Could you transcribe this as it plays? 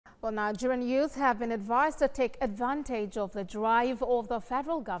Well, Nigerian youth have been advised to take advantage of the drive of the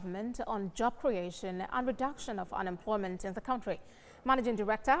federal government on job creation and reduction of unemployment in the country. Managing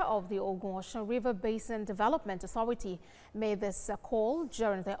Director of the Ogun-Osun River Basin Development Authority made this call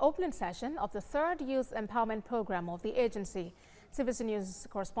during the opening session of the third Youth Empowerment Program of the agency. TVC News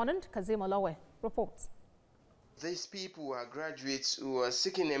correspondent Kazim Olowe reports. These people are graduates who are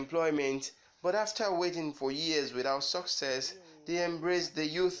seeking employment, but after waiting for years without success, they embraced the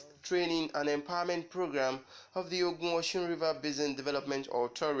Youth Training and Empowerment Program of the Ogun-Osun River Basin Development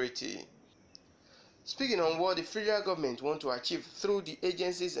Authority. Speaking on what the federal government want to achieve through the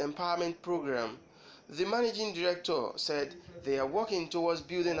agency's empowerment program, the managing director said they are working towards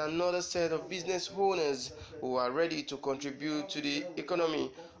building another set of business owners who are ready to contribute to the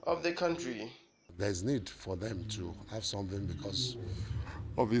economy of the country. There's need for them to have something because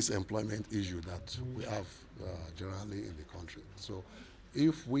of this employment issue that we have generally in the country. So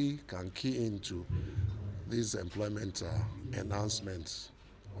if we can key into these employment enhancements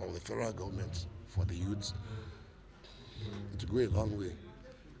of the federal government for the youth, it will go a long way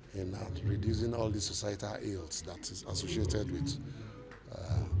in reducing all the societal ills that is associated with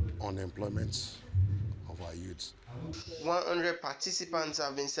unemployment of our youth. 100 participants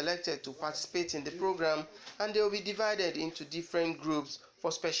have been selected to participate in the program, and they will be divided into different groups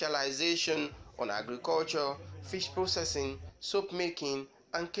for specialization on agriculture, fish processing, soap making,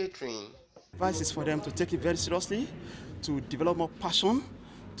 and catering. Advice is for them to take it very seriously, to develop more passion,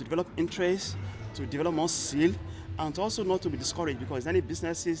 to develop interest, to develop more skill, and also not to be discouraged, because any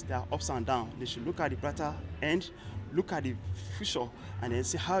businesses that are ups and downs. They should look at the brighter end, look at the future, and then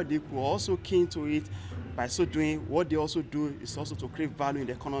see how they could also key into it. By so doing, what they also do is also to create value in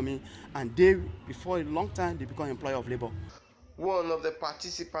the economy, and they, before a long time, they become employer of labor. One of the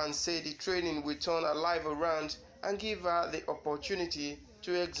participants said the training will turn her life around and give her the opportunity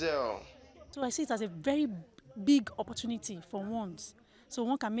to excel. So I see it as a very big opportunity for once. So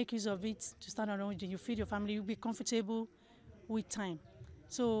one can make use of it to stand around, you feed your family, you'll be comfortable with time.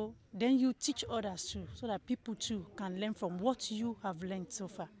 So then you teach others too, so that people too can learn from what you have learned so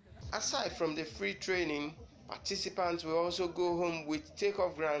far. Aside from the free training, participants will also go home with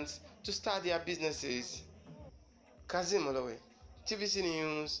take-off grants to start their businesses. Kazim Olowe, TVC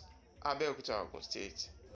News, Abeokuta, Ogun State.